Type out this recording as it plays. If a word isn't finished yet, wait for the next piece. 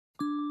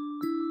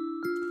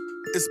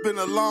It's been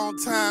a long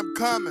time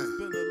coming.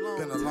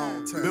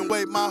 Been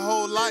waiting my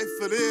whole life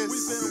for this.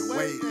 We've been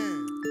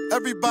waiting.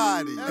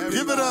 Everybody,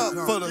 give it up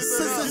for the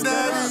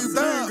Cincinnati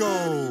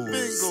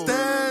Bengals.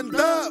 Stand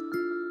up.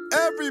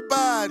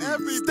 Everybody,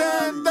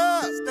 stand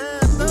up.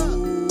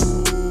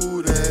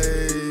 Ooh,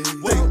 they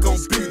gon'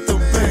 beat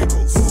them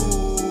Bengals.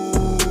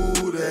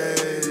 Ooh,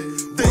 they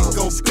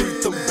gon'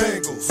 beat them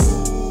Bengals.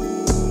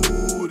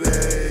 Ooh,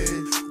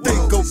 they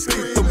gon'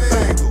 beat them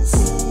Bengals.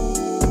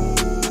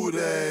 Ooh,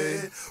 they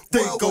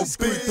gon'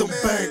 beat them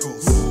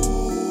Bengals.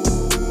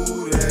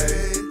 Ooh, they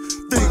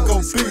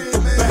gon' beat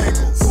them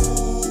Bengals.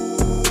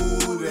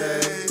 Ooh,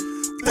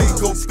 they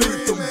gon'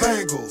 beat them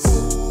Bengals.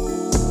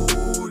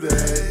 Ooh,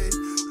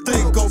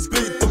 they gon'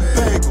 beat them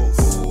Bengals.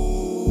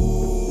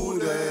 Ooh,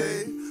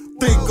 they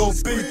gon'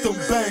 beat them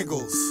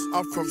Bengals.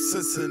 I'm from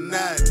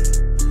Cincinnati.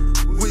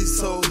 We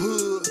so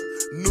hood.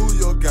 New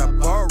York got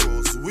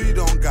boroughs. We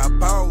don't got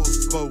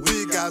barrels, but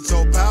we got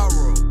Joe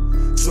Barrow.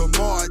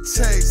 Jamar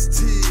Chase,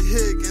 T.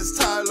 Higgins,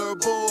 Tyler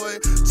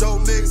Boyd, Joe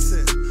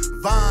Mixon,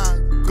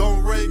 Vine,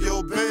 gon' ring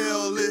your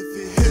bell if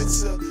he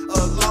hits ya,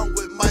 along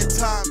with Mike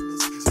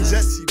Thomas,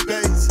 Jesse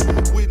Bates.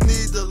 We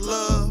need the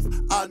love,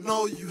 I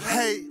know you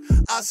hate.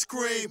 I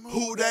scream,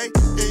 who they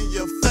in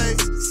your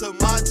face?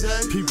 Samaje,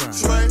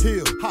 Trey,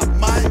 Hill, Hop,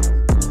 Mike,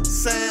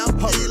 Sam,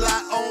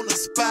 Eli on the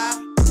spot,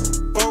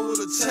 Burrow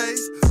the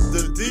chase,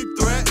 the deep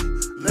threat,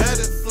 let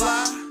it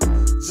fly.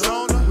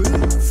 Jonah,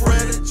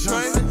 Fred and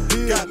Trey.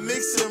 Got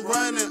Mixon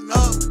running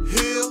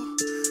uphill.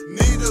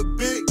 Need a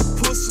big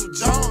push from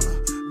Jonah.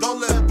 Don't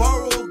let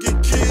Burrow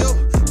get killed.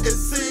 It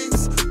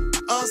seems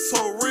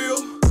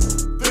unsurreal.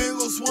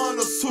 Bengals won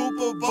a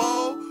Super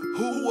Bowl.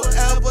 Who will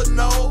ever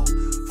know?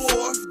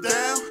 4th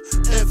down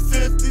and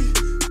 50.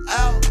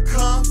 Out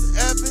comes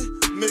Evan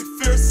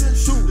McPherson.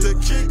 The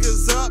kick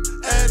is up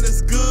and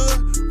it's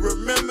good.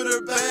 Remember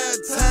the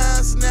bad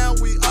times. Now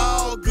we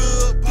all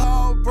good.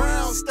 Paul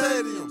Brown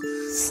Stadium.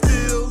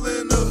 Still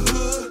in the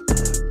hood.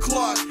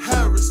 Clark,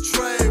 Harris,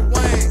 Trey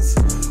Waynes,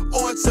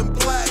 orange and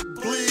black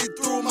bleed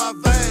through my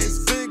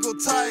veins. Bengal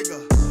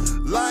Tiger,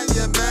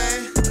 Lion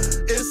man,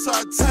 it's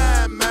our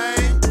time,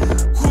 man.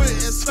 Quit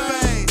in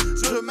Spain,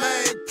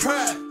 Jermaine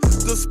Pratt,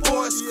 the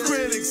sports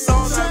critics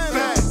on our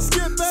back.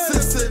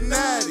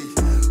 Cincinnati,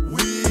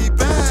 we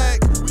back.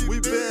 We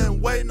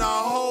been waiting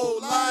our whole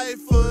life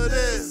for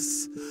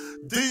this.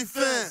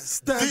 Defense,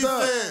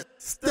 defense,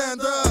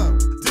 stand up.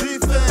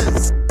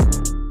 Defense,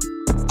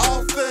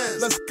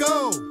 offense, let's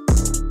go.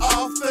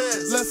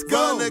 Offense, let's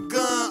go.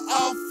 Gun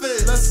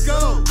offense, let's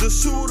go. The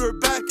shooter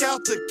back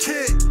out to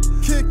kick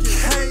it,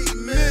 can't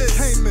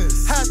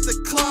miss. Has to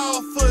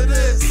claw for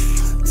this.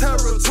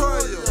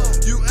 Territorial,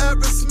 you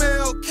ever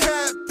smell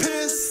cat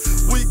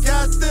piss? We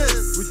got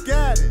this. We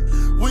got it.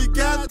 We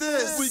got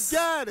this. We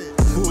got it.